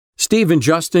Steve and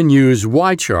Justin use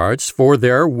YCharts for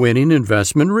their winning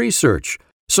investment research.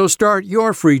 So start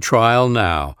your free trial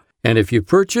now. And if you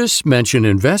purchase, mention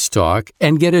InvestTalk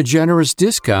and get a generous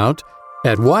discount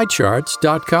at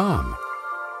YCharts.com.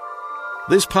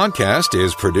 This podcast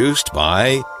is produced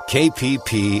by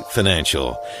KPP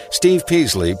Financial. Steve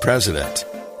Peasley, President.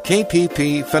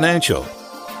 KPP Financial.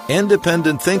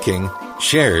 Independent thinking,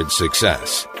 shared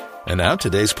success. And now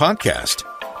today's podcast.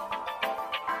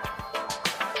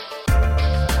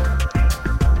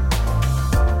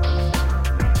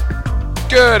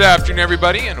 Good afternoon,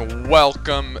 everybody, and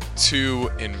welcome to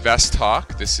Invest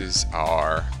Talk. This is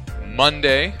our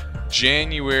Monday,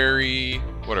 January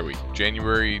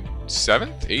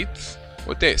 7th, 8th?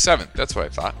 What day? 7th, that's what I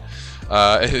thought.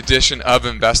 Edition of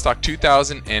Invest Talk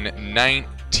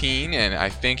 2019, and I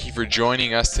thank you for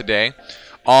joining us today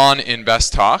on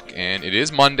Invest Talk. And it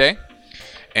is Monday,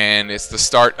 and it's the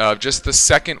start of just the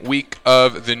second week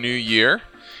of the new year.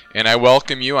 And I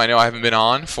welcome you. I know I haven't been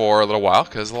on for a little while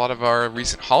because a lot of our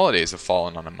recent holidays have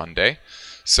fallen on a Monday.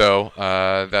 So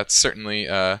that's certainly,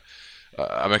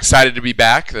 I'm excited to be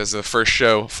back. This is the first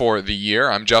show for the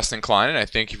year. I'm Justin Klein, and I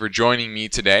thank you for joining me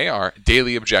today. Our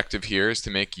daily objective here is to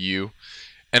make you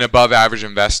an above-average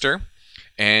investor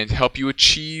and help you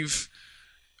achieve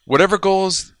whatever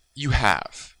goals you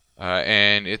have.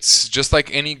 And it's just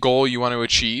like any goal you want to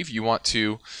achieve. You want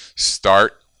to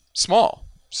start small.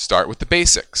 Start with the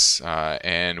basics,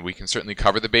 and we can certainly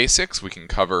cover the basics. We can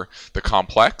cover the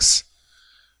complex,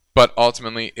 but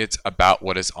ultimately it's about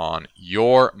what is on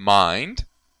your mind,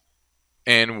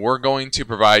 and we're going to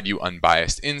provide you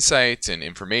unbiased insights and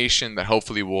information that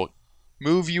hopefully will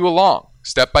move you along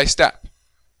step by step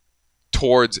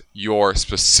towards your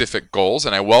specific goals.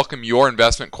 And I welcome your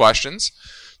investment questions.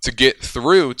 To get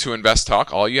through to Invest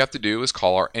Talk, all you have to do is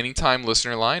call our anytime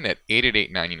listener line at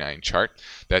 888-99-CHART.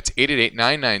 That's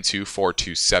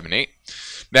 888-992-4278.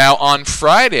 Now, on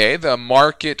Friday, the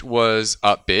market was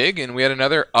up big, and we had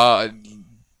another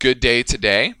good day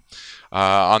today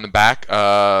on the back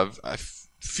of a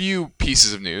few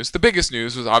pieces of news. The biggest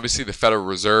news was obviously the Federal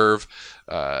Reserve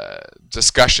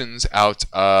discussions out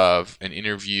of an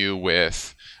interview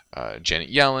with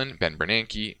Janet Yellen, Ben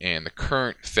Bernanke, and the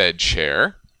current Fed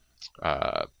chair,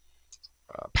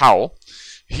 Powell.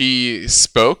 He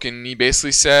spoke and he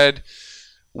basically said,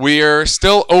 we're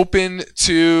still open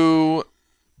to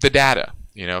the data.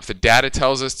 You know, if the data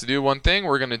tells us to do one thing,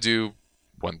 we're going to do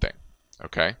one thing.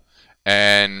 Okay?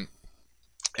 And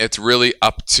it's really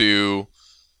up to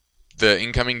the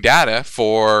incoming data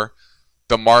for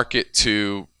the market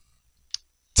to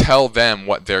tell them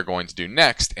what they're going to do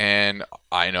next. And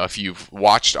I know if you've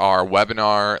watched our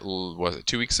webinar, was it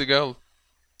 2 weeks ago?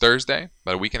 Thursday,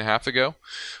 about a week and a half ago,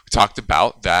 we talked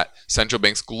about that central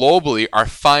banks globally are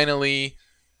finally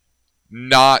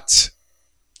not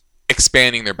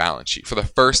expanding their balance sheet for the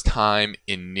first time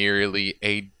in nearly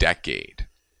a decade.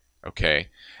 Okay?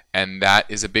 And that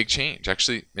is a big change.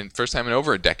 Actually, first time in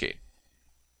over a decade.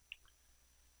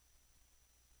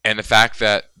 And the fact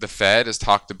that the Fed has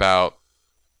talked about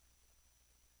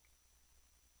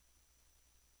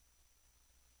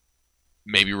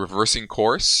maybe reversing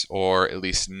course or at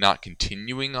least not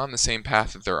continuing on the same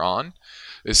path that they're on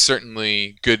is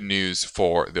certainly good news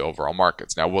for the overall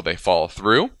markets. Now, will they follow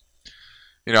through?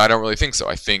 You know, I don't really think so.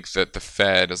 I think that the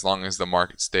Fed, as long as the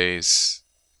market stays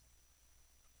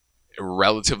at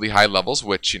relatively high levels,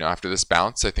 which, you know, after this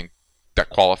bounce, I think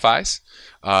that qualifies,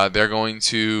 they're going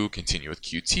to continue with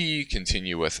QT,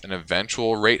 continue with an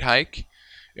eventual rate hike.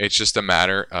 It's just a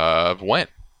matter of when.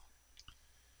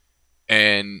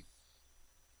 And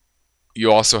you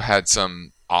also had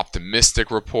some optimistic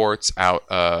reports out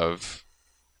of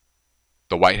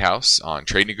the White House on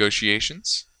trade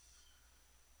negotiations.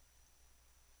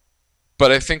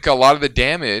 But I think a lot of the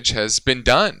damage has been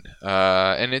done.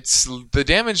 And the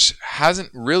damage hasn't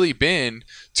really been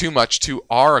too much to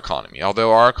our economy,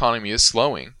 although our economy is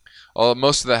slowing.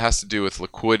 Most of that has to do with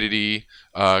liquidity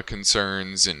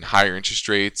concerns and higher interest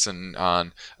rates and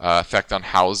on effect on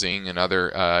housing and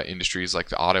other industries like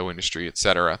the auto industry,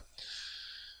 etc.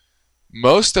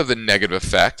 Most of the negative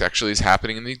effect actually is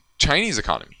happening in the Chinese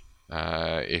economy.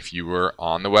 If you were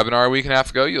on the webinar a week and a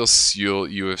half ago,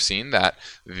 you have seen that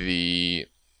the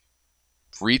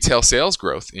retail sales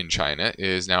growth in China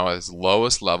is now at its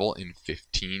lowest level in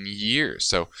 15 years.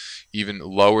 So even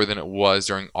lower than it was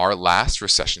during our last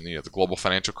recession, the global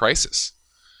financial crisis.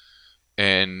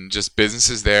 And just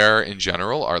businesses there in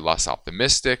general are less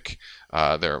optimistic.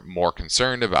 They're more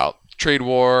concerned about trade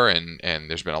war, and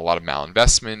there's been a lot of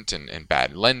malinvestment and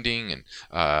bad lending, and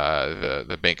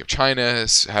the Bank of China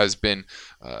has been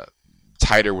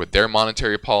tighter with their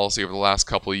monetary policy over the last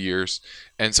couple of years.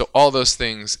 And so all those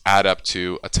things add up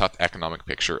to a tough economic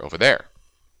picture over there.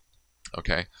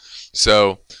 Okay,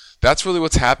 so that's really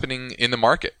what's happening in the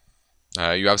market.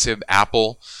 You obviously have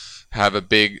Apple have a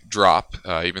big drop,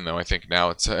 even though I think now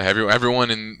it's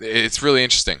everyone, and it's really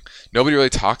interesting. Nobody really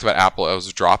talked about Apple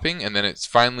as dropping, and then it's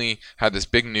finally had this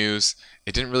big news.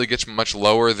 It didn't really get much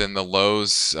lower than the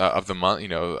lows of the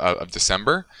month, of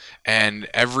December, and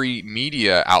every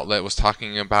media outlet was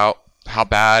talking about how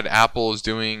bad Apple is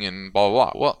doing and blah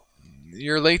blah blah. Well,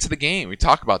 you're late to the game. We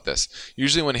talk about this.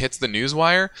 Usually when it hits the news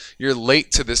wire, you're late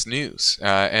to this news.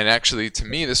 And actually, to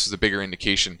me, this was a bigger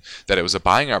indication that it was a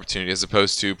buying opportunity as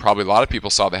opposed to probably a lot of people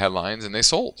saw the headlines and they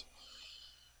sold.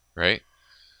 Right?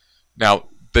 Now,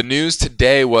 the news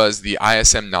today was the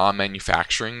ISM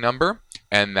non-manufacturing number,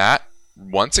 and that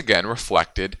once again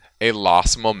reflected a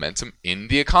loss of momentum in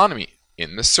the economy,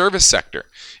 in the service sector.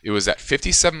 It was at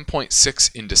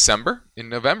 57.6 in December. In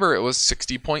November, it was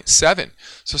 60.7.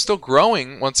 So still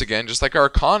growing, once again, just like our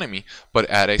economy, but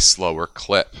at a slower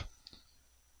clip.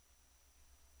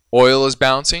 Oil is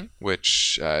bouncing,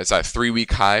 which is at a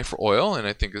 3-week high for oil, and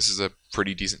I think this is a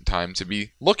pretty decent time to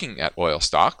be looking at oil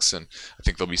stocks. And I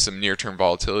think there'll be some near-term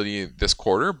volatility this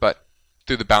quarter, but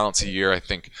through the balance of the year, I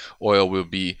think oil will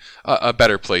be a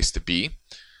better place to be.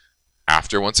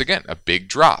 After, once again, a big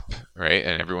drop, right?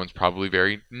 And everyone's probably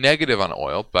very negative on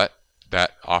oil, but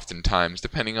that oftentimes,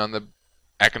 depending on the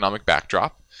economic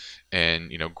backdrop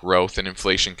and growth and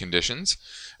inflation conditions,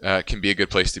 can be a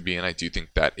good place to be, and I do think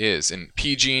that is. And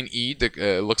PG&E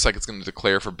looks like it's going to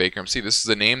declare for bankruptcy. This is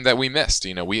a name that we missed.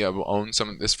 We have owned some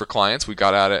of this for clients. We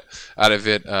got out of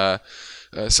it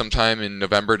sometime in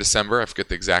November, December. I forget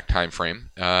the exact time frame,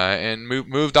 and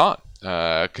moved on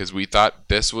because we thought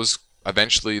this was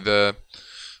eventually the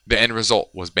end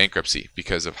result was bankruptcy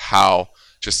because of how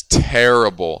just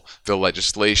terrible the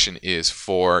legislation is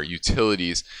for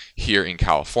utilities here in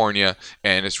California,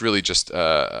 and it's really just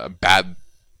bad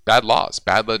laws,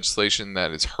 bad legislation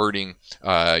that is hurting.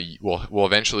 Will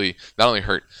eventually not only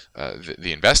hurt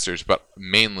the investors, but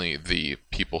mainly the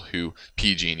people who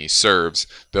PG&E serves.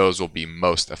 Those will be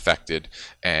most affected,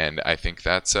 and I think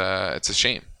that's it's a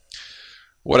shame.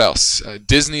 What else?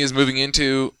 Disney is moving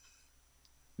into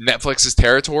Netflix's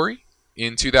territory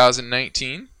in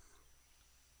 2019.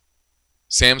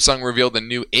 Samsung revealed the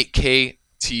new 8K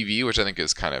TV, which I think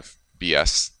is kind of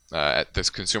BS, at this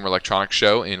Consumer Electronics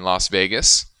Show in Las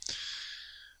Vegas.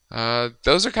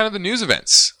 Those are kind of the news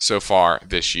events so far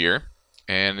this year.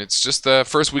 And it's just the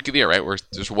first week of the year, right? We're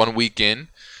just 1 week in.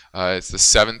 It's the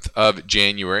 7th of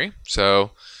January.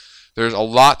 So there's a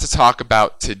lot to talk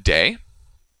about today.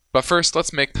 But first,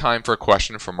 let's make time for a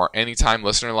question from our anytime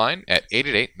listener line at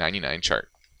 888-99-CHART.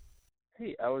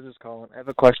 Hey, I was just calling. I have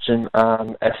a question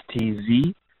on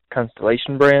STZ,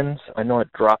 Constellation Brands. I know it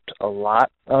dropped a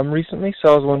lot recently,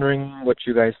 so I was wondering what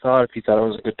you guys thought, if you thought it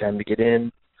was a good time to get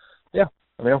in. Yeah,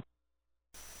 let me know.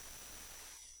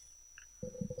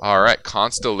 All right,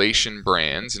 Constellation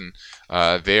Brands,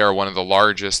 and they are one of the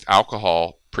largest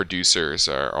alcohol producers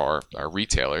or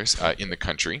retailers in the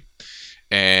country.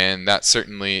 And that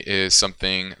certainly is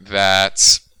something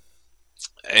that's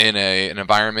in an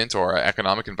environment or an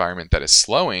economic environment that is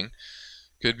slowing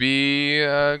could be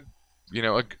a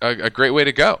great way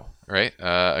to go, right?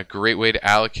 A great way to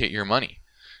allocate your money.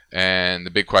 And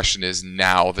the big question is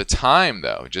now the time,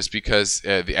 though, just because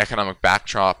the economic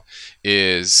backdrop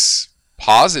is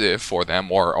positive for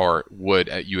them, or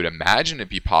you would imagine it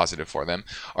be positive for them,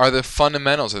 are the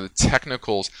fundamentals or the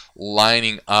technicals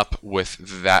lining up with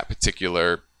that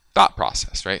particular thought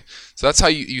process, right? So that's how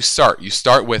you start. You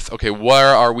start with, okay,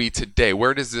 where are we today?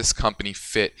 Where does this company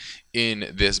fit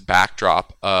in this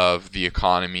backdrop of the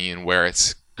economy and where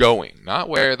it's going? Not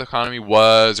where the economy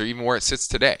was or even where it sits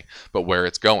today, but where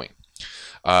it's going.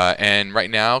 And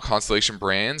right now, Constellation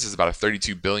Brands is about a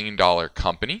 $32 billion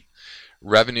company.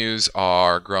 Revenues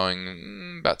are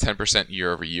growing about 10%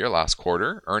 year over year last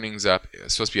quarter. Earnings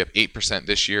supposed to be up 8%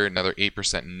 this year, another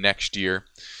 8% next year.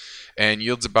 And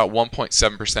yields about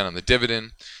 1.7% on the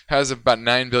dividend. Has about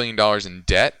 $9 billion in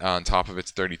debt on top of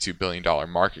its $32 billion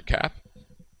market cap.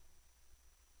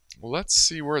 Well, let's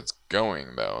see where it's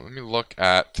going, though. Let me look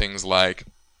at things like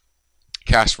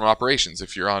cash from operations.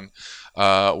 If you're on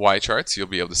Y charts, you'll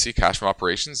be able to see cash from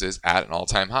operations is at an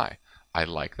all-time high. I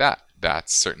like that.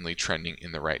 That's certainly trending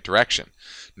in the right direction.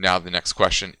 Now the next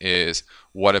question is,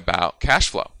 what about cash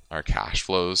flow? Are cash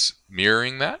flows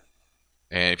mirroring that?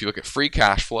 And if you look at free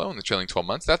cash flow in the trailing 12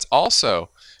 months, that's also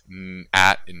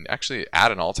actually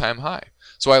at an all-time high.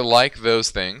 So I like those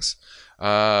things,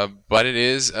 but it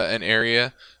is an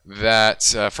area that,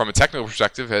 from a technical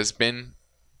perspective, has been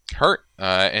hurt,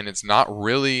 and it's not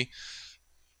really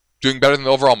doing better than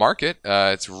the overall market.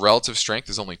 Its relative strength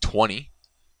is only 20.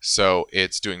 So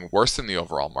it's doing worse than the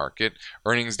overall market.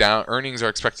 Earnings are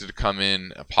expected to come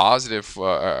in positive,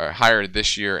 higher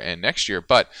this year and next year,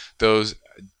 but those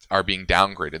are being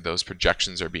downgraded. Those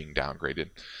projections are being downgraded.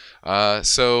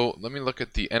 So let me look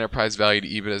at the enterprise value to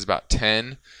EBITDA is about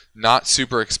 10. Not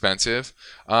super expensive.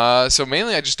 So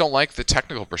mainly I just don't like the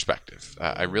technical perspective.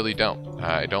 I really don't.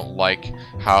 I don't like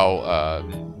how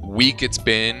weak it's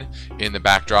been in the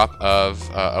backdrop of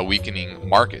a weakening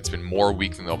market. It's been more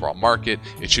weak than the overall market.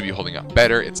 It should be holding up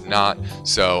better. It's not.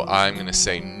 So I'm going to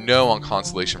say no on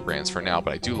Constellation Brands for now,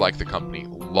 but I do like the company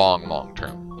long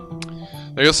term.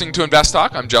 Now you're listening to Invest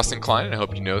Talk. I'm Justin Klein, and I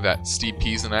hope you know that Steve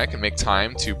Pease and I can make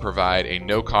time to provide a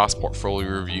no-cost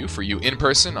portfolio review for you in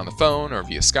person, on the phone, or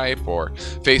via Skype or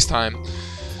FaceTime.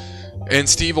 And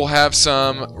Steve will have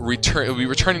will be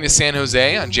returning to San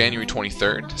Jose on January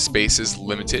 23rd. Space is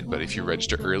limited, but if you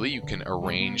register early, you can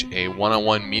arrange a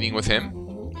one-on-one meeting with him.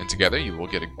 And together you will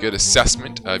get a good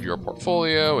assessment of your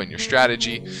portfolio and your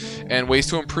strategy and ways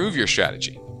to improve your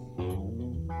strategy.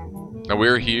 Now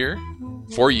we're here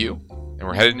for you. And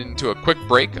we're headed into a quick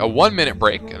break, a 1-minute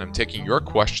break, and I'm taking your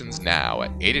questions now at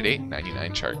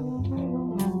 888-99-CHART.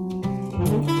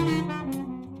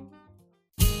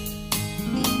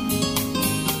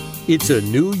 It's a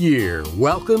new year.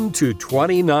 Welcome to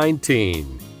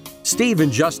 2019. Steve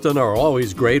and Justin are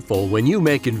always grateful when you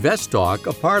make Invest Talk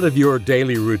a part of your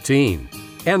daily routine.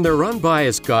 And their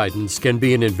unbiased guidance can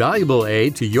be an invaluable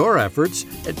aid to your efforts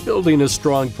at building a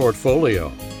strong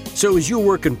portfolio. So as you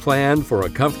work and plan for a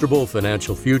comfortable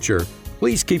financial future,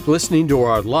 please keep listening to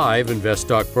our live Invest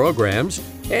Talk programs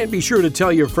and be sure to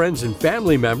tell your friends and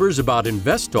family members about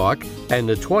Invest Talk and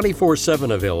the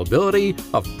 24/7 availability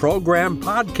of program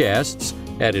podcasts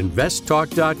at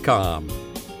investtalk.com.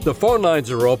 The phone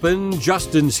lines are open.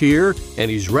 Justin's here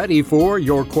and he's ready for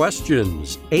your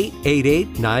questions.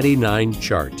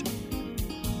 888-99-CHART.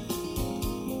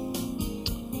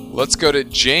 Let's go to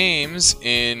James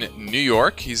in New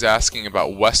York. He's asking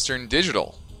about Western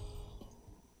Digital.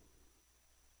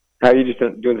 How are you just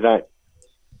doing tonight?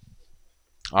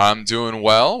 I'm doing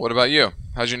well. What about you?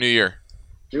 How's your new year?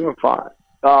 Doing fine.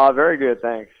 Very good,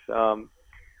 thanks. I've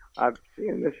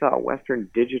seen this Western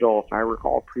Digital. If I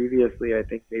recall previously, I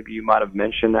think maybe you might have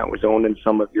mentioned that was owned in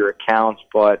some of your accounts,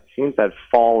 but it seems to have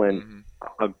fallen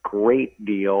a great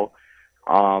deal.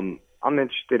 I'm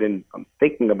interested in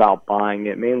thinking about buying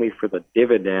it mainly for the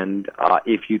dividend,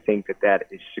 if you think that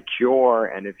is secure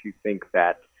and if you think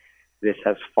that this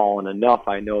has fallen enough.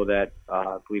 I know that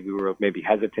I believe we were maybe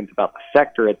hesitant about the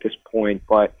sector at this point,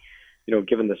 but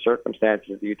given the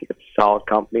circumstances, do you think it's a solid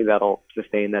company that'll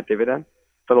sustain that dividend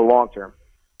for the long term?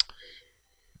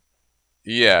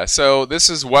 Yeah, so this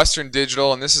is Western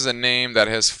Digital, and this is a name that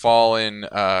has fallen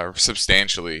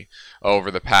substantially over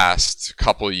the past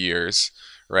couple of years.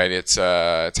 Right, it's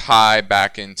high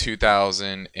back in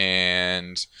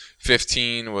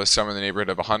 2015 was somewhere in the neighborhood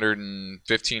of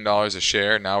 $115 a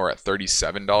share. Now we're at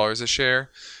 $37 a share,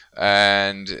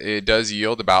 and it does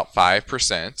yield about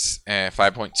 5%, and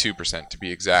 5.2% to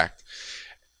be exact.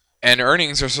 And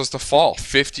earnings are supposed to fall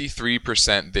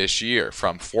 53% this year,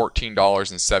 from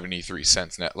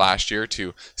 $14.73 net last year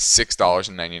to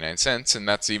 $6.99, and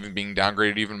that's even being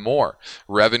downgraded even more.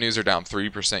 Revenues are down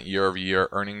 3% year over year.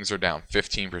 Earnings are down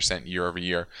 15% year over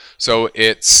year. So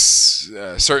it's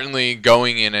certainly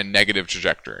going in a negative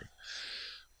trajectory.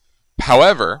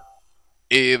 However,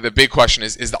 the big question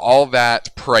is all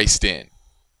that priced in?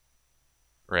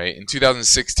 Right. In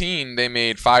 2016, they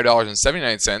made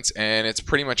 $5.79, and it's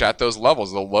pretty much at those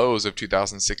levels, the lows of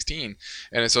 2016,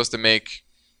 and it's supposed to make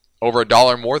over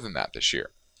 $1 more than that this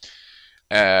year.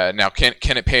 Now, can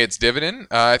it pay its dividend?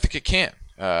 I think it can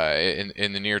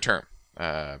in the near term.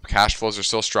 Cash flows are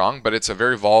still strong, but it's a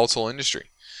very volatile industry.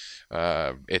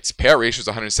 Its payout ratio is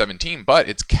 117, but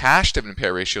its cash dividend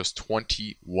payout ratio is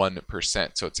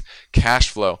 21%. So it's cash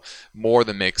flow more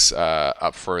than makes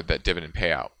up for that dividend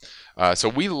payout. So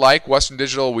we like Western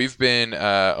Digital. We've been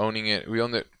owning it. We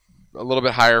own it a little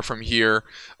bit higher from here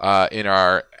in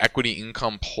our Equity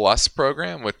Income Plus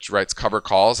program, which writes covered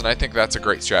calls, and I think that's a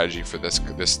great strategy for this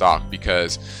stock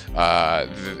because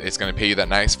it's going to pay you that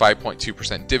nice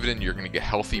 5.2% dividend. You're going to get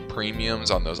healthy premiums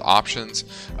on those options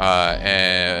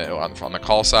and on the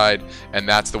call side, and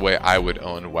that's the way I would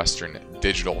own Western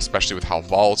Digital, especially with how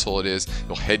volatile it is.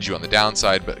 It'll hedge you on the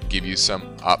downside, but give you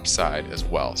some upside as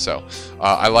well. So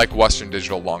I like Western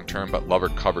Digital long term, but love our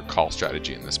covered call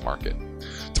strategy in this market.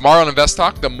 Tomorrow on Invest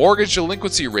Talk, the mortgage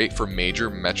delinquency rate for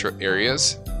major metro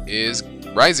areas is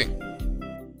rising.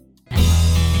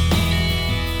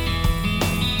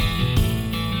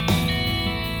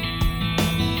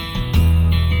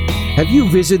 Have you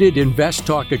visited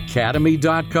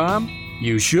InvestTalkAcademy.com?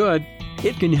 You should.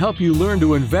 It can help you learn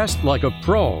to invest like a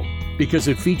pro because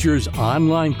it features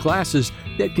online classes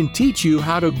that can teach you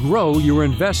how to grow your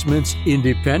investments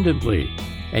independently.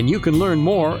 And you can learn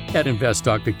more at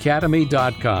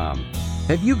InvestTalkAcademy.com.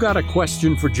 Have you got a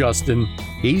question for Justin?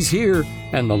 He's here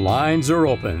and the lines are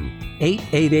open.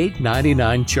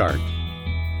 888-99-CHART.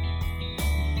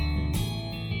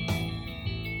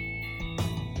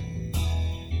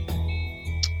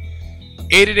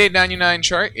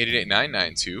 888-99-CHART,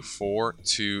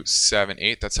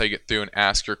 888-992-4278. That's how you get through and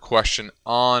ask your question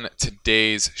on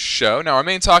today's show. Now, our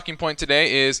main talking point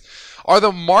today is, are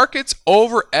the markets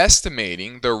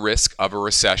overestimating the risk of a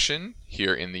recession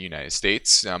here in the United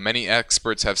States? Now, many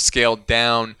experts have scaled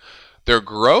down their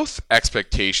growth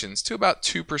expectations to about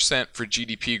 2% for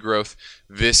GDP growth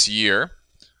this year.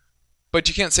 But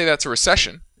you can't say that's a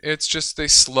recession. It's just a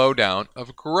slowdown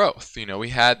of growth. You know, we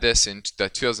had this in the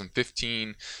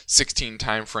 2015-16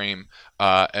 timeframe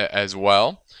as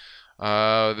well.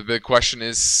 The big question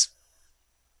is,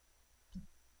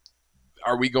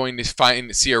 are we going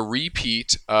to see a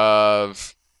repeat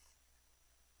of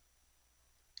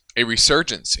a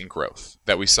resurgence in growth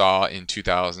that we saw in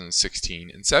 2016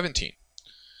 and 17?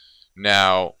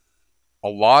 Now, a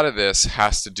lot of this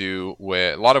has to do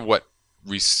with a lot of what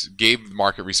gave the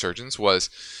market resurgence was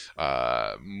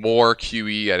more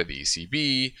QE out of the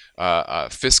ECB,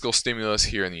 fiscal stimulus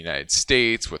here in the United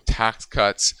States with tax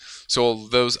cuts. So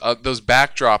those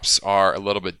backdrops are a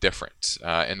little bit different.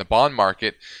 And the bond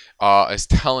market is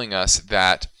telling us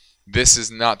that this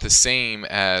is not the same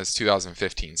as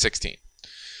 2015-16.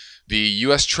 The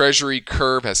U.S. Treasury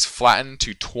curve has flattened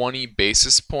to 20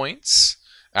 basis points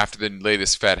after the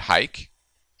latest Fed hike.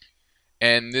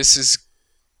 And this is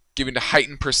giving a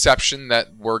heightened perception that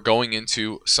we're going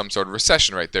into some sort of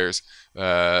recession, right? There's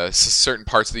certain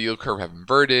parts of the yield curve have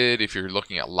inverted. If you're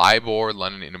looking at LIBOR,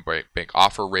 London Interbank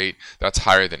Offer Rate, that's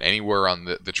higher than anywhere on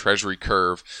the Treasury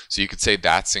curve. So you could say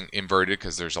that's inverted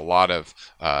because there's a lot of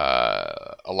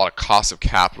cost of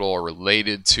capital are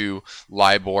related to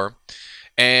LIBOR,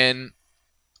 and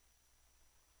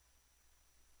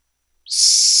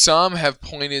some have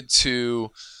pointed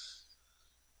to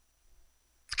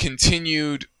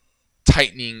continued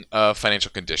tightening of financial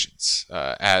conditions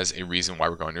as a reason why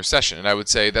we're going into recession. And I would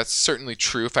say that's certainly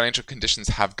true. Financial conditions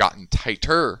have gotten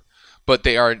tighter, but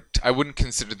I wouldn't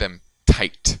consider them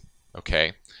tight,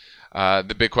 okay?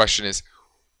 The big question is,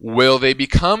 will they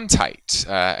become tight?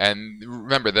 And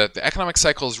remember that the economic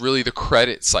cycle is really the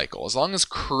credit cycle. As long as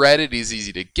credit is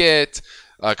easy to get,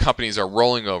 companies are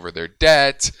rolling over their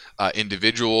debt,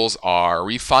 individuals are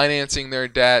refinancing their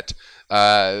debt,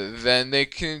 then they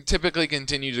can typically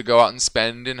continue to go out and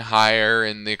spend and hire,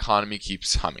 and the economy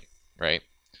keeps humming, right?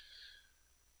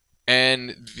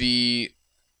 And the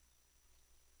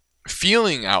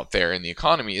feeling out there in the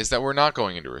economy is that we're not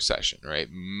going into recession, right?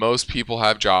 Most people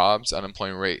have jobs,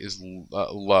 unemployment rate is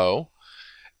low,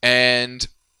 and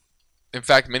in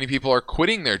fact, many people are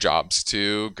quitting their jobs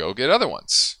to go get other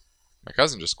ones. My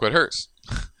cousin just quit hers,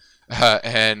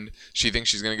 and she thinks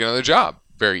she's going to get another job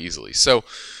very easily. So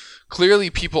clearly,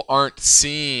 people aren't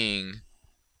seeing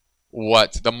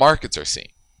what the markets are seeing.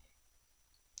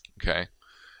 Okay,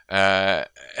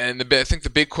 and I think the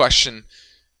big question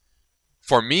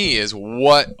for me is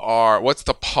what's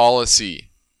the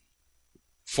policy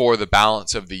for the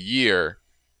balance of the year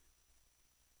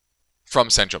from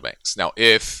central banks? Now,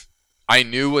 if I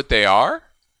knew what they are,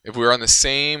 if we were on the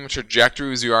same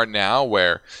trajectory as we are now,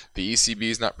 where the ECB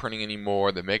is not printing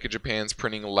anymore, the Bank of Japan's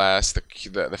printing less, the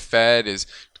Fed is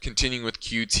continuing with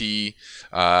QT,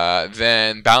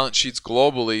 then balance sheets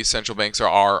globally, central banks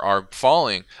are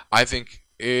falling. I think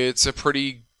it's a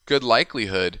pretty good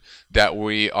likelihood that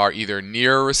we are either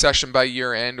near a recession by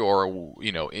year end or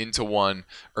into one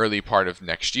early part of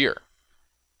next year.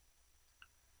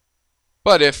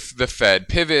 But if the Fed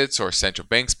pivots or central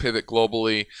banks pivot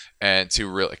globally and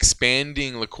to real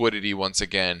expanding liquidity once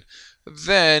again,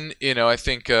 then I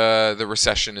think the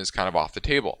recession is kind of off the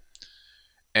table.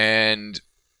 And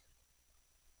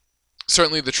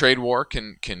certainly the trade war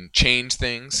can change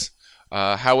things.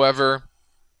 However,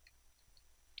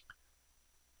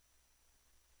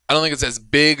 I don't think it's as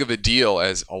big of a deal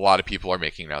as a lot of people are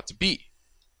making it out to be.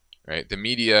 Right? The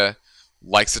media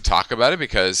likes to talk about it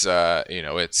because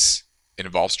it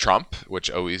involves Trump,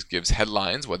 which always gives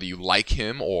headlines, whether you like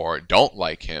him or don't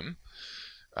like him.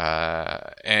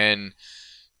 And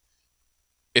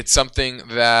it's something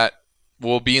that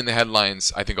will be in the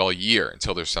headlines, I think, all year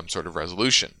until there's some sort of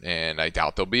resolution. And I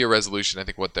doubt there'll be a resolution. I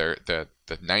think the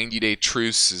 90-day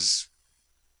truce is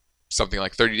something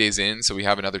like 30 days in, so we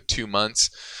have another 2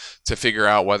 months to figure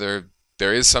out whether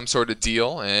there is some sort of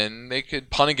deal, and they could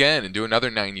punt again and do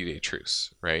another 90-day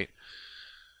truce, right?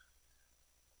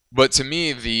 But to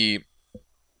me, the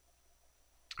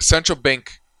central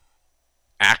bank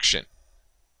action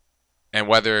and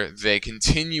whether they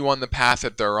continue on the path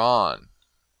that they're on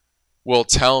will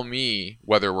tell me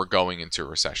whether we're going into a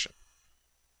recession.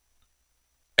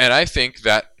 And I think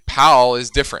that Powell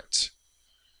is different.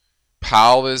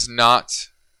 Powell is not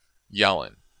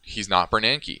Yellen. He's not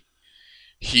Bernanke.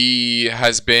 He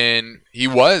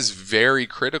was very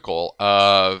critical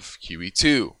of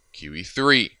QE2,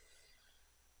 QE3,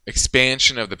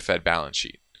 expansion of the Fed balance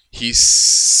sheet. He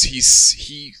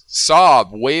saw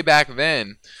way back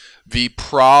then the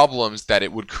problems that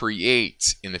it would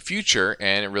create in the future,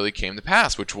 and it really came to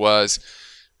pass, which was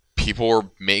people were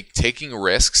taking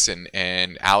risks and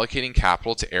allocating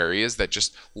capital to areas that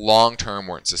just long-term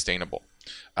weren't sustainable.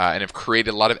 And have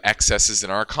created a lot of excesses in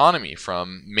our economy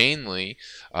from mainly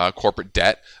corporate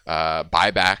debt,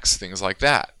 buybacks, things like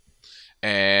that.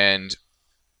 And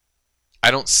I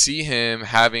don't see him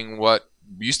having what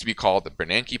used to be called the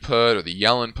Bernanke put or the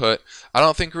Yellen put. I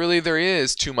don't think really there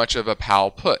is too much of a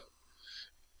Powell put.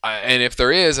 And if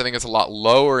there is, I think it's a lot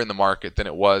lower in the market than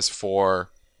it was for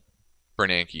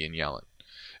Bernanke and Yellen.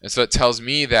 And so it tells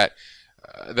me that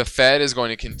the Fed is going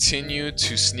to continue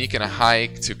to sneak in a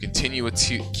hike, to continue with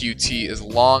QT as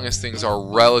long as things are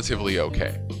relatively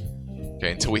okay,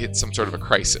 until we hit some sort of a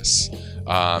crisis.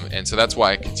 And so that's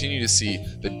why I continue to see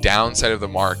the downside of the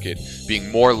market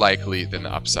being more likely than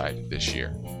the upside this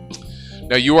year.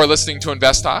 Now, you are listening to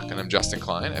Invest Talk, and I'm Justin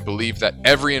Klein. I believe that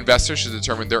every investor should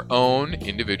determine their own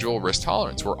individual risk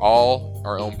tolerance. We're all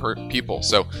our own people.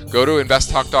 So go to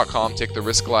investtalk.com, take the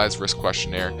Riskalyze risk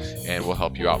questionnaire, and we'll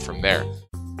help you out from there.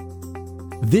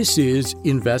 This is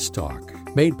Invest Talk,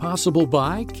 made possible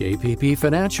by KPP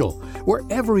Financial, where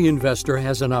every investor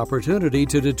has an opportunity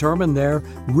to determine their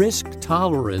risk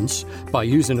tolerance by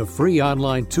using a free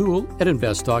online tool at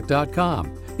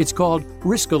investtalk.com. It's called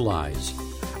Riskalyze.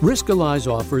 Riskalyze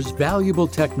offers valuable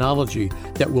technology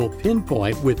that will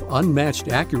pinpoint with unmatched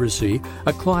accuracy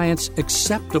a client's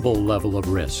acceptable level of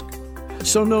risk.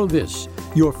 So know this,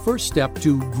 your first step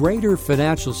to greater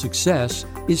financial success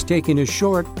is taking a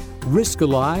short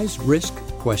Riskalyze risk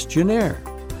questionnaire.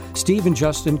 Steve and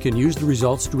Justin can use the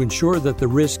results to ensure that the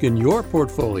risk in your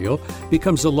portfolio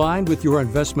becomes aligned with your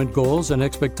investment goals and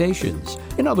expectations.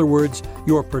 In other words,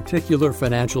 your particular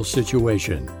financial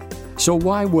situation. So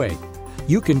why wait?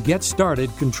 You can get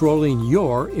started controlling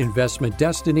your investment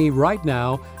destiny right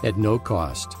now at no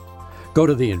cost. Go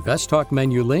to the Invest Talk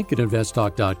menu link at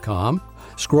investtalk.com,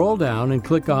 scroll down and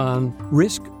click on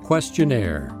Risk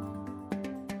Questionnaire.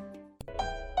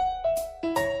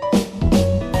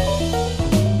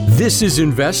 This is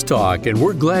Invest Talk, and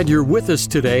we're glad you're with us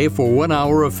today for 1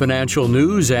 hour of financial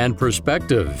news and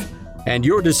perspective. And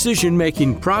your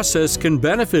decision-making process can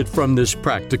benefit from this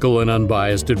practical and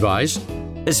unbiased advice,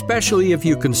 especially if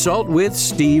you consult with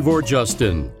Steve or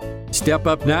Justin. Step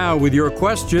up now with your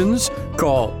questions.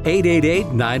 Call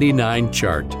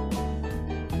 888-99-CHART.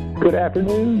 Good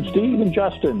afternoon, Steve and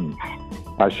Justin.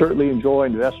 I certainly enjoy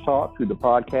Invest Talk through the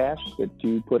podcast that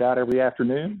you put out every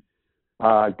afternoon.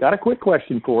 Got a quick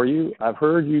question for you. I've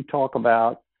heard you talk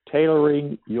about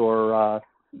tailoring your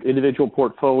individual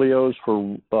portfolios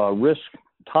for risk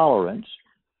tolerance,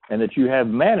 and that you have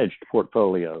managed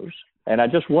portfolios. And I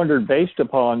just wondered, based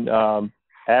upon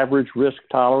average risk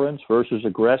tolerance versus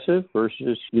aggressive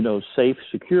versus, safe,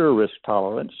 secure risk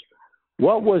tolerance,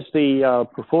 what was the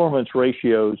performance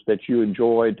ratios that you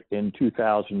enjoyed in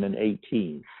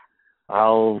 2018?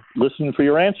 I'll listen for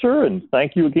your answer, and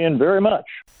thank you again very much.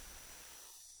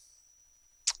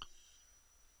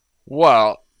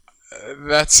 Well,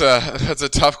 that's a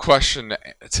tough question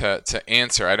to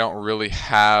answer. I don't really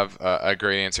have a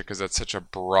great answer because that's such a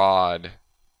broad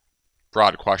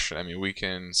question. I mean, we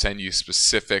can send you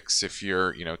specifics if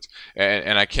you're,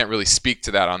 and I can't really speak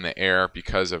to that on the air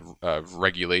because of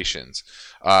regulations.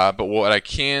 But what I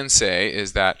can say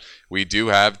is that we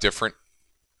have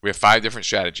 5 different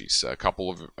strategies, a couple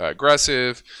of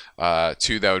aggressive,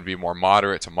 2 that would be more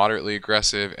moderate to moderately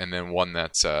aggressive, and then 1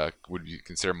 that's would be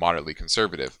considered moderately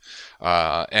conservative.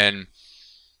 And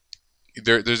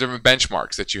there's different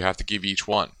benchmarks that you have to give each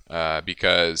one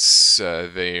because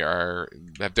they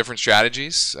have different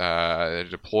strategies, they're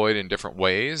deployed in different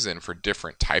ways and for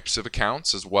different types of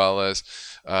accounts as well as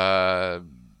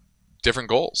different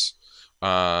goals.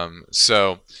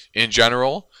 So in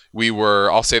general,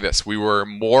 I'll say this, we were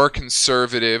more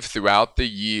conservative throughout the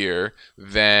year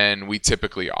than we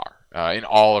typically are. in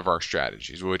all of our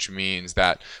strategies, which means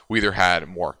that we either had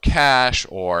more cash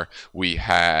or we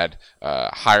had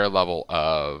a higher level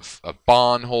of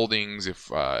bond holdings if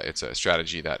it's a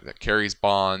strategy that carries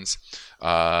bonds.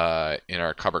 In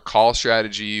our covered call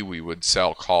strategy, we would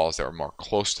sell calls that were more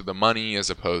close to the money as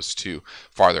opposed to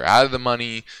farther out of the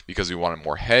money because we wanted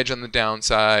more hedge on the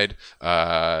downside.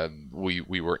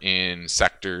 We were in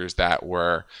sectors that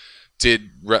were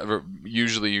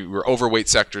usually were overweight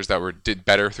sectors that did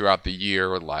better throughout the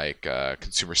year, like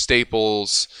consumer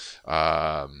staples,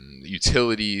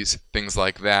 utilities, things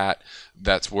like that.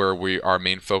 That's where our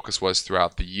main focus was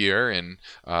throughout the year, and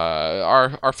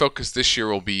our focus this year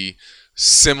will be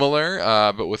similar,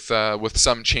 but with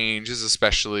some changes,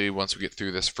 especially once we get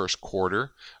through this first quarter,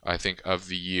 I think, of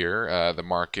the year. The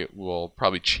market will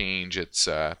probably change its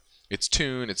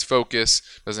tune, its focus.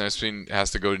 Doesn't necessarily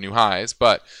has to go to new highs,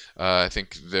 but I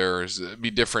think there's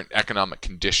be different economic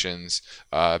conditions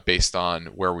based on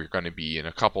where we're going to be in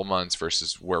a couple months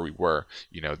versus where we were,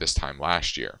 this time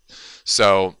last year.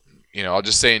 So, I'll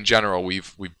just say in general,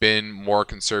 we've been more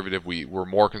conservative. We were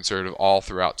more conservative all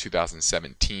throughout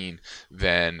 2017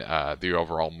 than the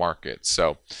overall market.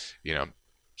 So,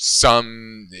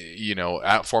 some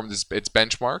outperformed its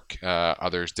benchmark,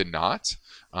 others did not.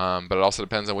 But it also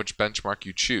depends on which benchmark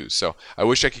you choose. So I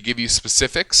wish I could give you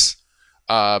specifics,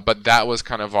 but that was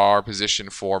kind of our position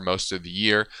for most of the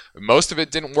year. Most of it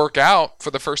didn't work out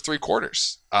for the first 3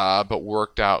 quarters, but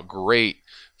worked out great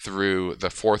through the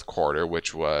fourth quarter,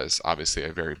 which was obviously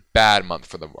a very bad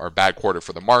bad quarter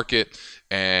for the market,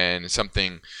 and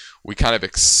something we kind of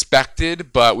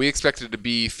expected, but we expected it to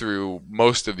be through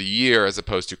most of the year as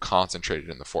opposed to concentrated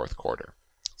in the fourth quarter.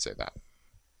 I'll say that.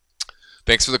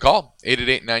 Thanks for the call.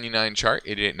 888-99-CHART,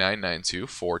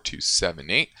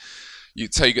 888-992-4278.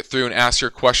 It's how you get through and ask your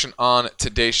question on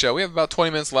today's show. We have about 20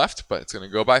 minutes left, but it's going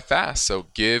to go by fast, so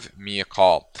give me a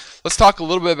call. Let's talk a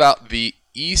little bit about the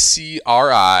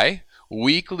ECRI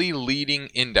Weekly Leading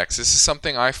Index. This is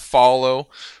something I follow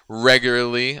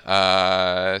regularly.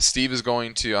 Steve is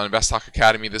going to, on Invest Talk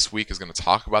Academy this week, is going to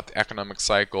talk about the economic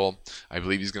cycle. I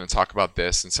believe he's going to talk about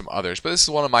this and some others, but this is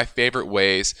one of my favorite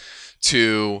ways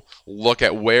to look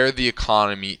at where the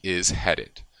economy is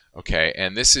headed. Okay,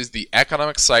 and this is the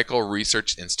Economic Cycle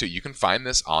Research Institute. You can find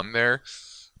this on their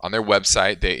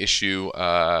website. They issue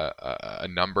a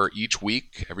number each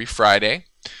week, every Friday,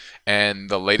 and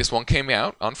the latest one came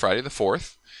out on Friday the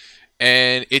 4th,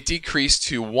 and it decreased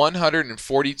to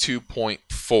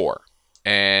 142.4.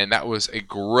 And that was a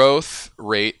growth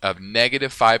rate of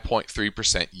negative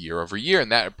 5.3% year over year.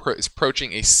 And that is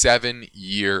approaching a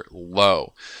 7-year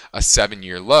low. A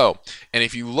 7-year low. And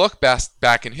if you look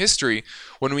back in history,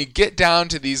 when we get down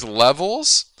to these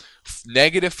levels,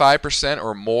 negative 5%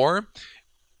 or more,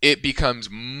 it becomes a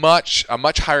much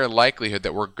higher likelihood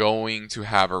that we're going to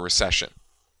have a recession.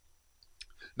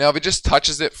 Now, if it just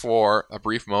touches it for a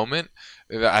brief moment,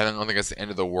 I don't think it's the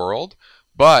end of the world.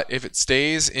 But if it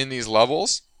stays in these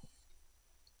levels,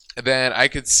 then I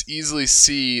could easily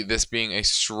see this being a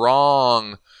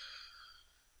strong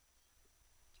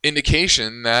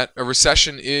indication that a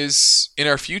recession is in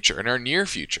our future, in our near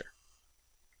future.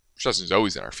 Recession is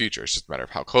always in our future. It's just a matter of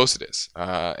how close it is.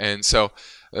 And so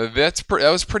that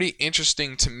was pretty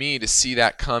interesting to me to see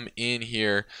that come in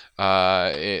here.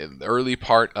 The early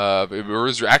part of it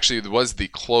was the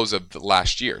close of the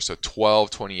last year, so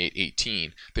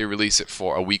 12/28/18. They release it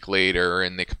for a week later,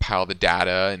 and they compile the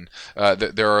data, and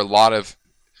there are a lot of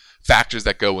factors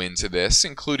that go into this,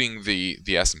 including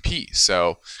the S&P.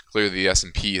 So clearly the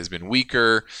S&P has been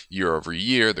weaker year over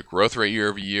year. The growth rate year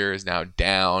over year is now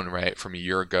down, right? From a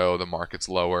year ago, the market's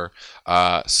lower.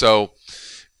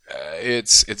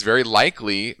 It's very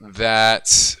likely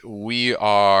that we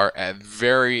are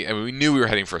we knew we were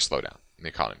heading for a slowdown in the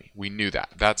economy. We knew that.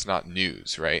 That's not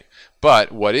news, right?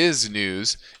 But what is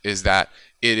news is that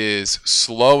it is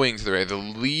slowing to the rate. The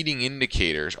leading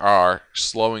indicators are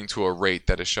slowing to a rate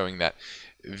that is showing that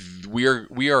we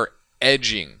are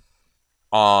edging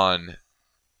on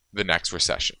the next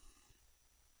recession.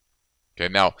 Okay,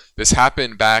 now this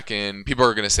happened back in, people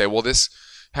are going to say, well, this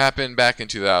happened back in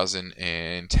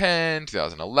 2010,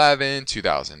 2011,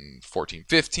 2014,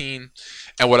 15.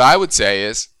 And what I would say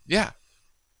is, yeah,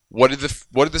 what did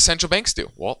the central banks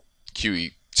do? Well,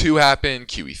 QE2 happened,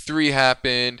 QE3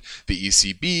 happened, the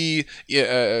ECB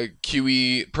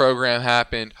QE program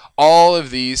happened. All of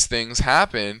these things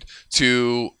happened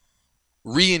to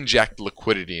re-inject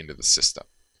liquidity into the system,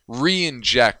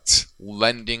 re-inject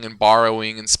lending and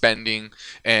borrowing and spending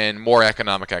and more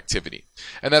economic activity.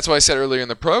 And that's why I said earlier in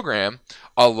the program,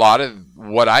 a lot of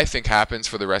what I think happens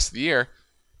for the rest of the year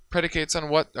predicates on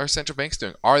what our central bank's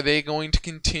doing. Are they going to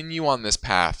continue on this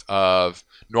path of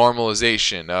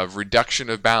normalization, of reduction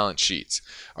of balance sheets?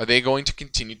 Are they going to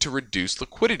continue to reduce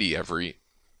liquidity every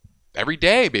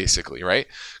day, basically, right?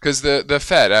 Because the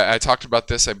Fed, I talked about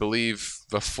this, I believe,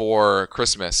 before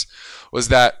Christmas, was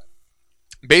that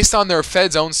based on their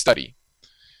Fed's own study,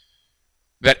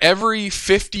 that every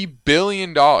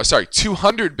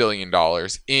 $200 billion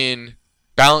in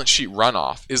balance sheet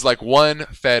runoff is like one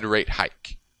Fed rate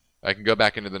hike. I can go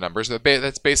back into the numbers.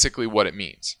 That's basically what it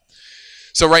means.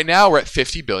 So right now we're at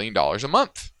 $50 billion a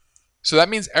month. So that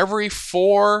means every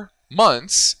 4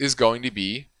 months is going to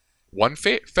be one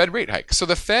Fed rate hike. So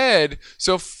the Fed,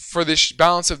 for this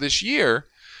balance of this year,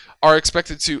 are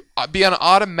expected to be on an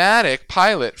automatic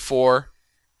pilot for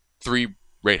 3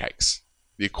 rate hikes,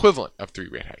 the equivalent of 3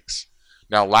 rate hikes.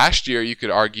 Now, last year, you could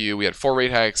argue we had 4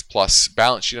 rate hikes plus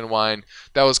balance sheet unwind.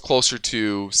 That was closer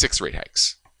to 6 rate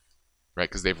hikes, right?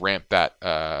 Because they've ramped that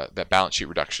balance sheet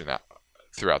reduction out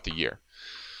throughout the year.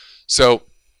 So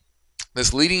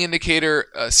this leading indicator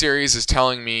series is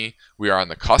telling me we are on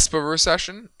the cusp of a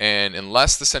recession, and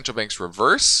unless the central banks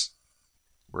reverse,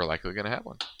 we're likely going to have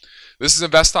one. This is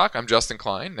Invest Talk. I'm Justin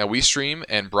Klein. Now, we stream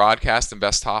and broadcast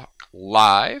Invest Talk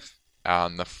live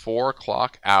on the 4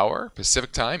 o'clock hour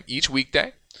Pacific time each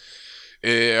weekday.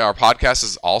 Our podcast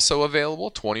is also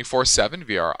available 24/7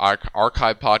 via our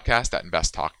archive podcast at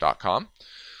investtalk.com.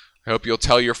 I hope you'll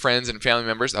tell your friends and family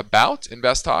members about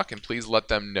Invest Talk, and please let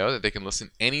them know that they can listen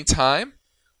anytime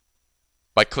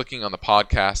by clicking on the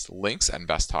podcast links at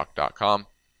investtalk.com.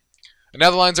 And now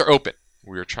the lines are open.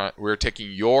 We're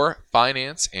taking your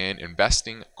finance and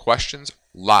investing questions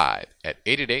live at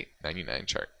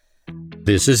 888-99-CHART.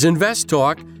 This is Invest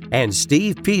Talk, and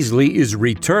Steve Peasley is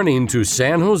returning to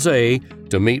San Jose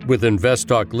to meet with Invest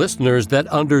Talk listeners that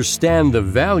understand the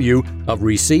value of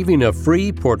receiving a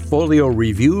free portfolio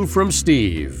review from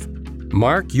Steve.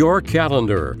 Mark your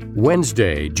calendar,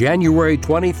 Wednesday, January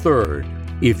 23rd.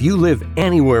 If you live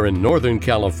anywhere in Northern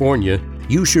California,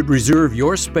 you should reserve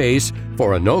your space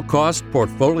for a no-cost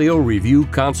portfolio review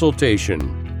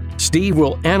consultation. Steve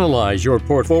will analyze your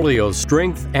portfolio's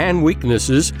strengths and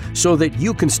weaknesses so that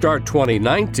you can start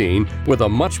 2019 with a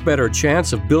much better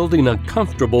chance of building a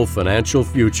comfortable financial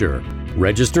future.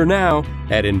 Register now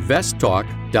at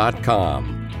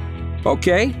investtalk.com.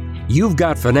 Okay, you've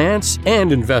got finance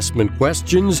and investment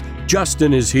questions.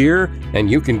 Justin is here,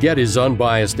 and you can get his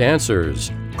unbiased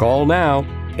answers. Call now,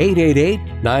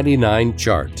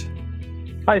 888-99-CHART.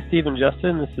 Hi, Steve and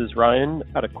Justin. This is Ryan.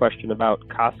 I had a question about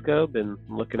Costco. Been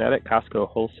looking at it. Costco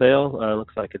wholesale.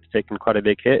 Looks like it's taken quite a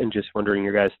big hit, and just wondering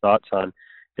your guys' thoughts on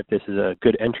if this is a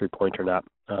good entry point or not.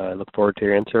 I look forward to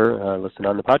your answer. Listen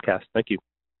on the podcast. Thank you.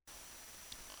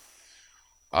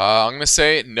 I'm going to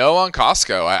say no on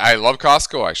Costco. I love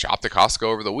Costco. I shopped at Costco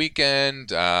over the weekend.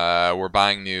 We're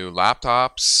buying new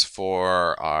laptops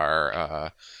for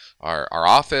our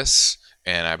office,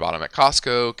 and I bought them at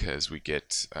Costco because we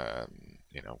get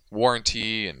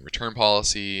warranty and return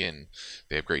policy, and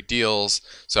they have great deals.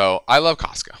 So I love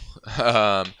Costco.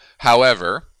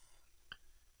 However,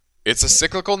 it's a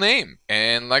cyclical name,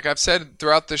 and like I've said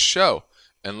throughout this show,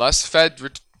 unless Fed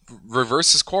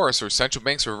reverses course or central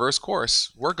banks reverse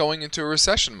course, we're going into a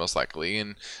recession most likely,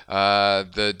 and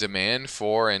the demand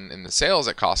for and the sales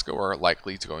at Costco are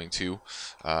likely going to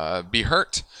be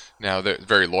hurt. Now, they're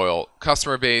very loyal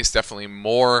customer base, definitely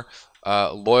more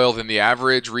loyal than the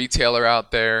average retailer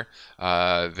out there.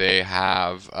 They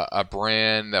have a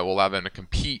brand that will allow them to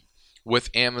compete with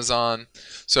Amazon.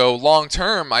 So long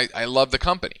term, I love the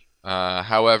company.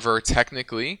 However,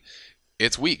 technically,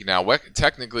 it's weak. Now,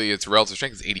 technically, its relative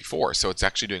strength is 84, so it's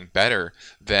actually doing better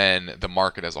than the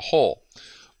market as a whole.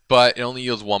 But it only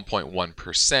yields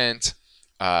 1.1%.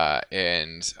 I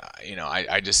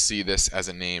just see this as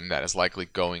a name that is likely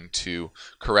going to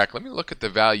correct. Let me look at the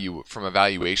value from a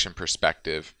valuation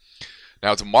perspective.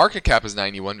 Now, its market cap is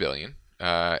 $91 billion.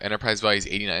 Enterprise value is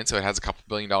 $89 billion, so it has a couple $1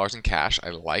 billion in cash. I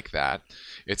like that.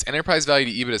 Its enterprise value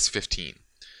to EBITDA is 15.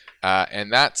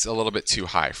 And that's a little bit too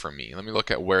high for me. Let me look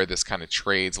at where this kind of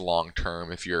trades long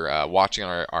term. If you're watching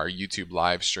on our YouTube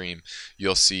live stream,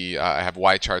 you'll see I have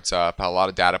Y charts up, a lot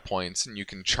of data points, and you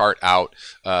can chart out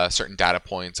certain data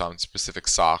points on specific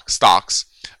stocks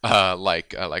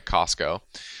like Costco,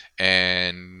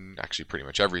 and actually pretty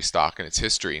much every stock in its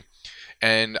history.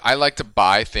 And I like to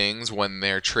buy things when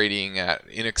they're trading at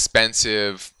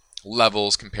inexpensive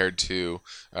levels compared to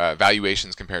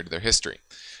valuations compared to their history.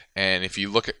 And if you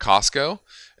look at Costco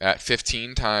at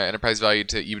 15 times enterprise value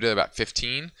to EBITDA, about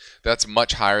 15, that's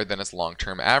much higher than its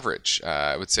long-term average.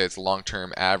 I would say its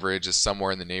long-term average is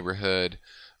somewhere in the neighborhood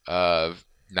of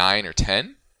 9 or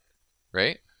 10,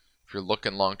 right? if you're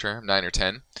looking long term, 9 or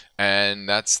 10, and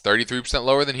that's 33%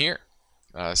 lower than here.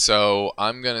 So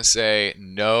I'm going to say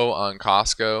no on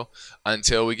Costco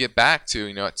until we get back to,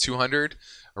 at 200,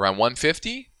 around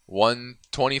 150,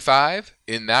 125,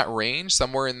 in that range,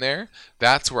 somewhere in there.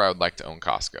 That's where I would like to own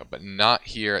Costco, but not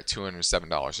here at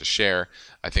 $207 a share.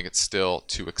 I think it's still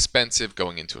too expensive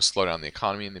going into a slowdown in the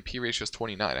economy, and the P ratio is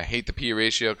 29. I hate the P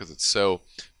ratio because it's so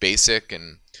basic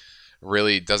and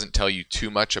really doesn't tell you too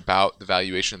much about the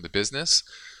valuation of the business,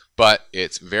 but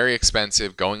it's very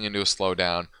expensive going into a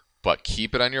slowdown. But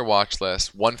keep it on your watch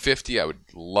list. 150, I would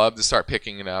love to start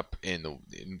picking it up.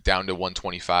 Down to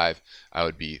 125, I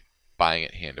would be buying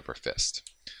it hand over fist.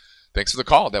 Thanks for the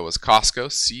call. That was Costco.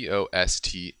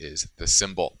 COST is the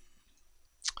symbol.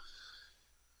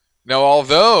 Now,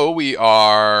 although we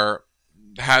are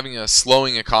having a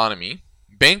slowing economy,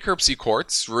 bankruptcy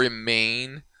courts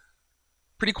remain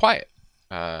pretty quiet.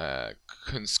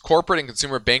 Corporate and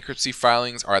consumer bankruptcy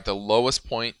filings are at the lowest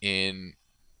point in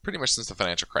pretty much since the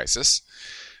financial crisis.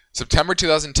 September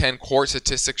 2010 court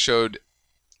statistics showed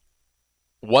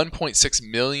 1.6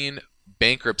 million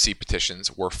bankruptcy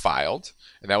petitions were filed,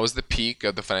 and that was the peak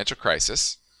of the financial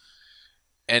crisis.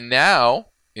 And now,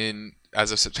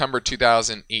 as of September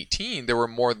 2018, there were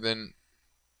more than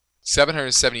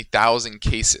 770,000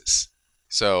 cases,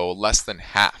 so less than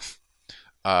half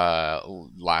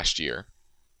last year.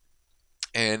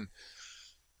 And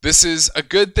this is a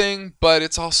good thing, but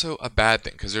it's also a bad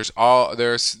thing because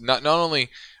there's not only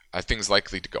are things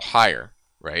likely to go higher,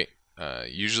 right?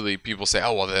 Usually people say,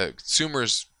 oh, well, the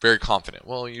consumer's very confident.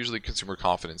 Well, usually consumer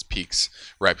confidence peaks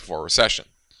right before a recession.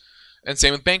 And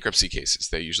same with bankruptcy cases.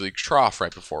 They usually trough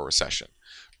right before a recession.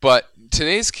 But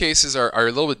today's cases are a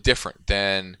little bit different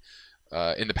than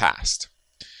in the past.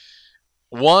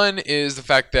 One is the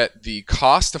fact that the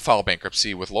cost to file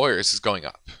bankruptcy with lawyers is going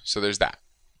up. So there's that.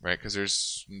 Right, because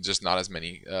there's just not as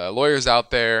many lawyers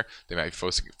out there. They might be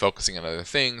focusing on other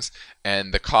things,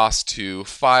 and the cost to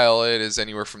file it is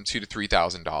anywhere from $2,000 to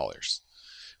 $3,000.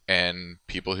 And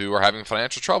people who are having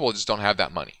financial trouble just don't have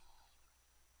that money.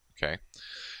 Okay.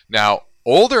 Now,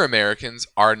 older Americans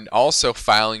are also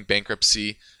filing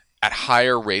bankruptcy at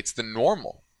higher rates than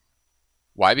normal.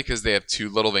 Why? Because they have too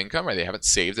little income, or they haven't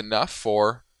saved enough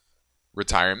for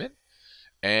retirement,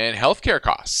 and healthcare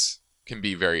costs can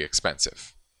be very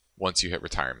expensive once you hit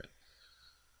retirement.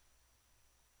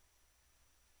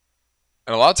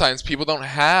 And a lot of times people don't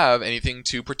have anything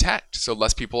to protect, so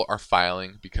less people are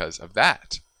filing because of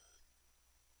that.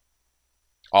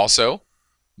 Also,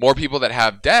 more people that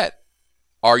have debt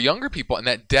are younger people, and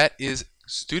that debt is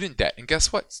student debt. And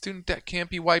guess what? Student debt can't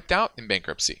be wiped out in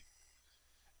bankruptcy.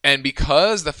 And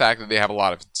because the fact that they have a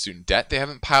lot of student debt, they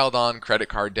haven't piled on credit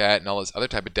card debt and all this other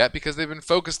type of debt because they've been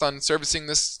focused on servicing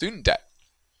this student debt.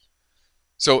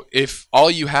 So if all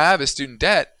you have is student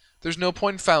debt, there's no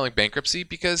point in filing bankruptcy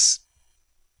because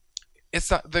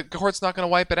the court's not going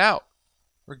to wipe it out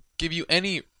or give you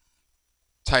any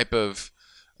type of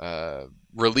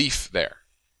relief there.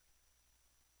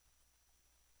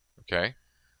 Okay.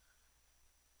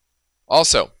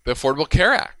 Also, the Affordable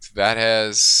Care Act, that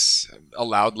has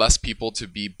allowed less people to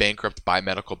be bankrupt by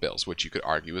medical bills, which you could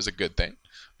argue is a good thing.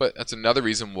 But that's another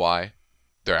reason why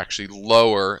they're actually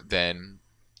lower than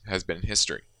has been in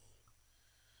history.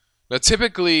 Now,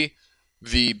 typically,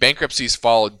 the bankruptcies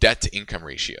follow debt-to-income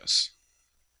ratios.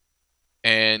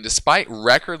 And despite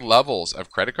record levels of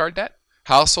credit card debt,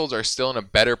 households are still in a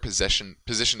better position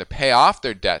to pay off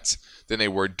their debts than they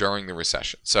were during the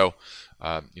recession. So,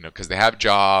 because they have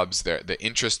jobs, the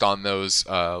interest on those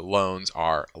loans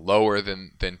are lower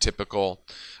than typical,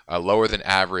 lower than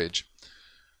average.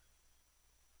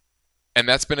 And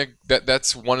that's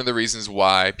one of the reasons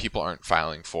why people aren't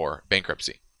filing for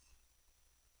bankruptcy.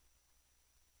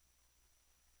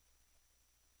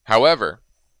 However,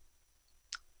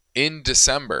 in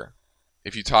December,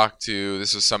 if you talk to,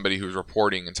 this was somebody who was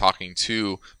reporting and talking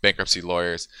to bankruptcy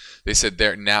lawyers, they said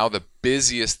they're now the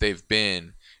busiest they've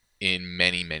been in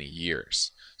many, many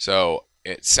years. So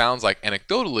it sounds like,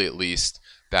 anecdotally at least,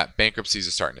 that bankruptcies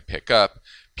are starting to pick up.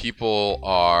 People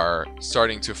are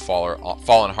starting to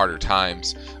fall in harder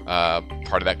times.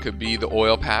 Part of that could be the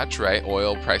oil patch, right?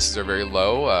 Oil prices are very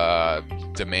low,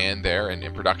 demand there, and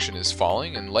production is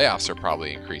falling, and layoffs are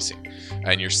probably increasing.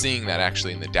 And you're seeing that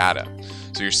actually in the data.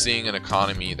 So you're seeing an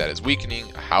economy that is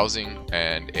weakening, a housing,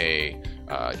 and a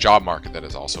job market that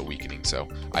is also weakening. So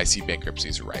I see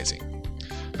bankruptcies rising.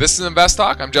 This is Invest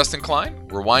Talk. I'm Justin Klein.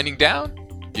 We're winding down.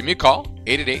 Give me a call,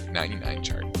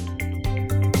 888-99-CHART.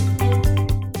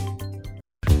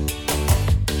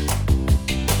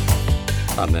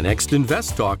 On the next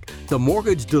Invest Talk, the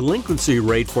mortgage delinquency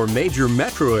rate for major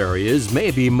metro areas may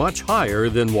be much higher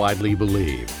than widely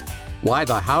believed. Why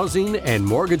the housing and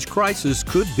mortgage crisis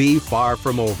could be far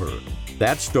from over.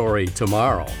 That story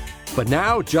tomorrow. But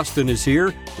now Justin is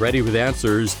here, ready with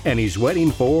answers, and he's waiting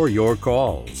for your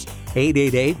calls.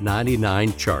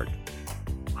 888-99-CHART.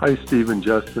 Hi, Steve and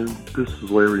Justin. This is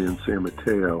Larry in San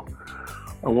Mateo.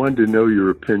 I wanted to know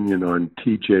your opinion on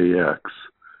TJX.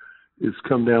 It's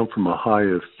come down from a high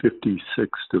of 56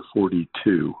 to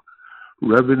 42.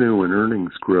 Revenue and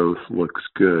earnings growth looks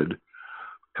good.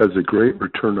 Has a great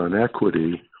return on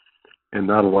equity and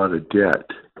not a lot of debt.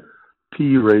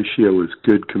 P/E ratio is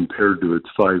good compared to its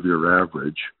 5-year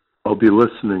average. I'll be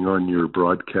listening on your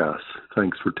broadcast.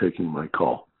 Thanks for taking my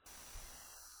call.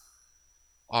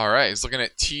 All right, he's looking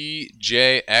at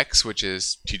TJX, which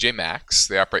is TJ Maxx.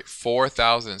 They operate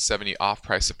 4,070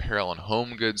 off-price apparel and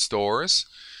home goods stores,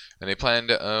 and they plan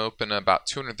to open about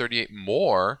 238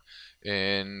 more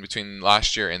in between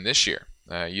last year and this year.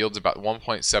 Yields about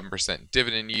 1.7%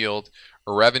 dividend yield,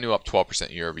 revenue up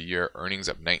 12% year over year, earnings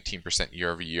up 19%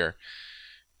 year over year.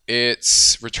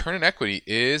 Its return on equity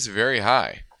is very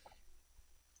high,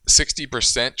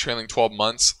 60% trailing 12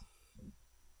 months.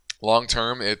 Long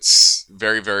term, it's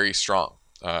very, very strong.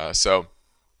 So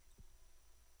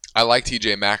I like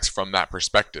TJ Maxx from that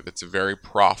perspective. It's a very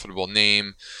profitable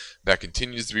name that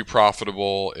continues to be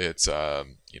profitable. It's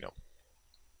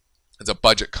it's a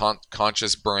budget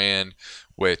conscious brand,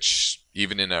 which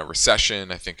even in a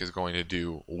recession, I think is going to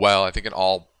do well. I think in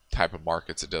all type of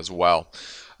markets it does well.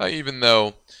 Even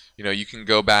though you can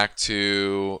go back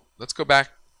to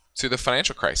the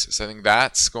financial crisis. I think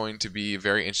that's going to be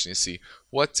very interesting to see.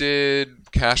 What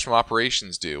did cash from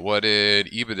operations do? What did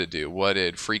EBITDA do? What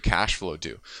did free cash flow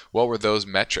do? What were those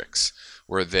metrics?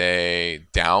 Were they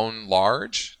down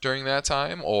large during that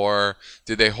time, or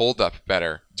did they hold up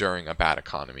better during a bad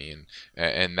economy?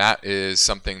 And that is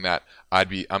something that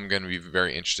I'm going to be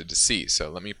very interested to see. So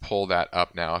let me pull that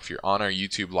up now. If you're on our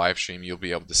YouTube live stream, you'll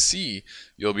be able to see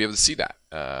that. You'll be able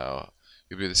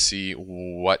to see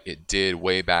what it did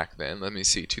way back then. Let me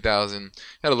see. 2000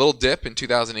 had a little dip in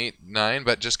 2008-9,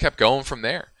 but just kept going from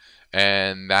there.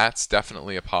 And that's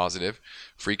definitely a positive.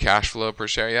 Free cash flow per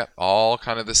share, yeah, all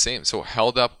kind of the same. So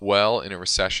held up well in a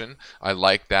recession. I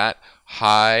like that.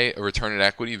 High return on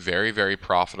equity, very, very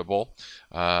profitable.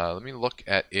 Let me look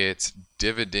at its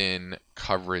dividend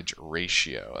coverage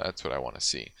ratio. That's what I want to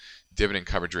see. Dividend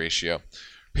coverage ratio.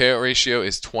 Payout ratio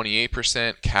is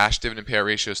 28%. Cash dividend payout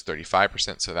ratio is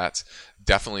 35%. So that's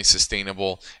definitely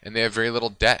sustainable. And they have very little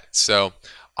debt. So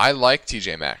I like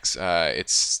TJ Maxx.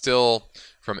 It's still,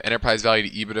 from enterprise value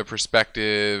to EBITDA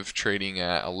perspective, trading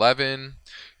at 11.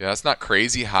 That's not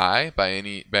crazy high by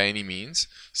any means.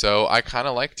 So I kind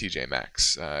of like TJ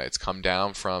Maxx. It's come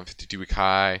down from 52-week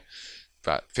high,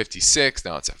 about 56.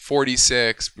 Now it's at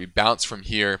 46. We bounce from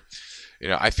here.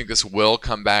 I think this will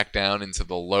come back down into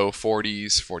the low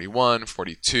 40s, 41,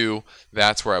 42.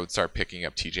 That's where I would start picking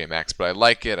up TJ Maxx. But I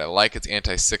like it. I like its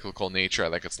anti-cyclical nature. I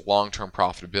like its long-term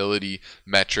profitability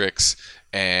metrics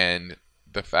and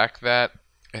the fact that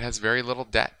it has very little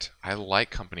debt. I like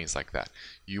companies like that.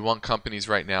 You want companies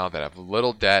right now that have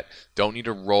little debt, don't need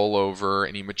to roll over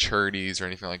any maturities or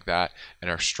anything like that,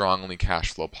 and are strongly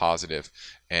cash flow positive.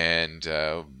 And,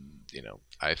 I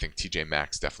think TJ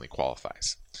Maxx definitely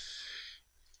qualifies.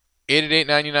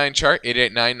 888-99-CHART,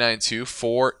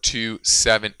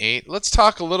 888-992-4278. Let's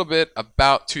talk a little bit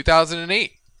about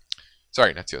 2008.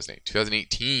 Sorry, not 2008,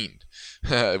 2018.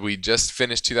 We just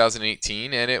finished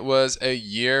 2018, and it was a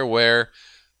year where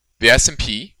the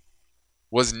S&P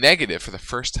was negative for the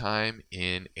first time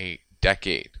in a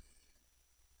decade.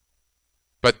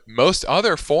 But most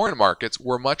other foreign markets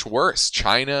were much worse.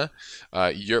 China,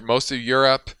 most of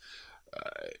Europe,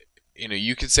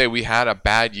 you could say we had a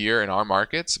bad year in our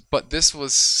markets, but this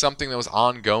was something that was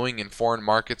ongoing in foreign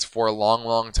markets for a long,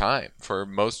 long time, for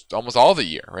almost all the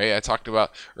year, right? I talked about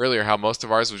earlier how most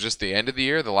of ours was just the end of the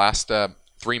year, the last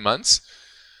 3 months.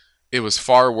 It was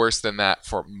far worse than that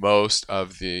for most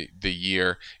of the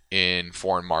year in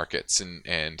foreign markets,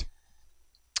 and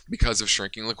because of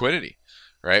shrinking liquidity,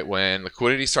 right? When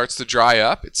liquidity starts to dry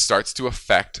up, it starts to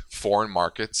affect foreign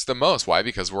markets the most. Why?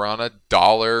 Because we're on a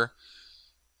dollar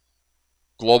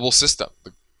global system.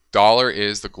 The dollar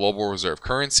is the global reserve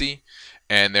currency,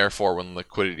 and therefore when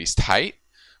liquidity is tight,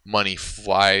 money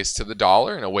flies to the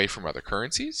dollar and away from other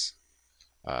currencies.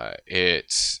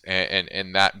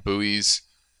 And that buoys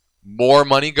more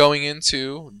money going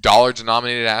into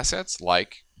dollar-denominated assets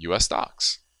like U.S.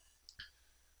 stocks.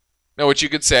 Now, what you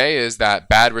could say is that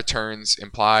bad returns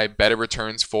imply better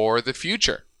returns for the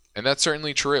future, and that's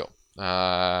certainly true.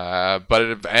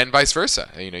 and vice versa.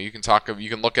 You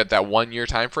can look at that 1 year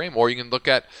time frame, or you can look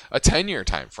at a 10-year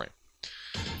time frame.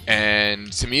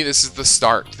 And to me, this is the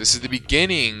start. This is the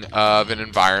beginning of an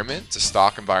environment, a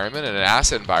stock environment, and an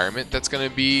asset environment that's going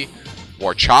to be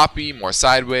more choppy, more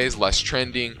sideways, less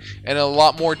trending, and a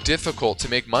lot more difficult to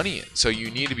make money in. So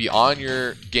you need to be on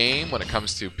your game when it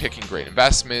comes to picking great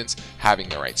investments, having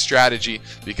the right strategy,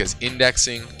 because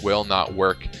indexing will not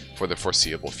work for the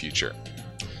foreseeable future.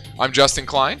 I'm Justin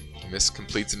Klein, and this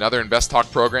completes another Invest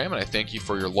Talk program, and I thank you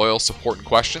for your loyal support and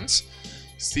questions.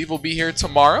 Steve will be here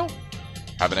tomorrow.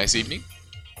 Have a nice evening.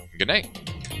 Good night.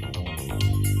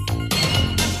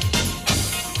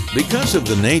 Because of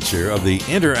the nature of the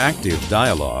interactive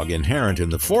dialogue inherent in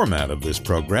the format of this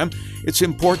program, it's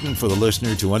important for the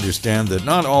listener to understand that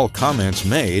not all comments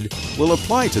made will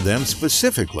apply to them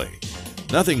specifically.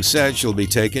 Nothing said shall be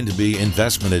taken to be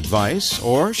investment advice,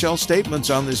 or shall statements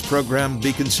on this program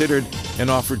be considered an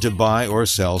offer to buy or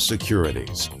sell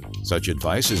securities. Such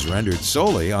advice is rendered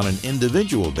solely on an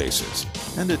individual basis,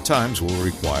 and at times will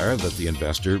require that the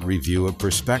investor review a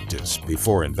prospectus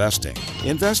before investing.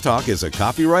 Invest Talk is a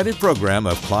copyrighted program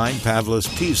of Klein Pavlis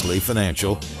Peasley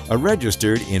Financial, a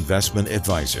registered investment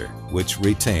advisor, which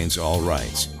retains all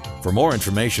rights. For more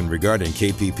information regarding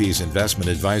KPP's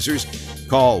investment advisors,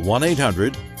 call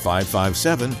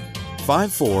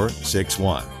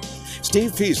 1-800-557-5461.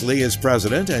 Steve Peasley is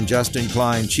President and Justin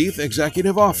Klein Chief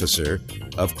Executive Officer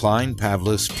of Klein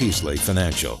Pavlis Peasley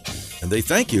Financial. And they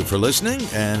thank you for listening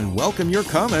and welcome your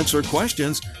comments or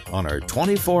questions on our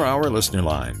 24-hour listener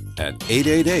line at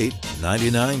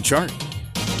 888-99-CHART.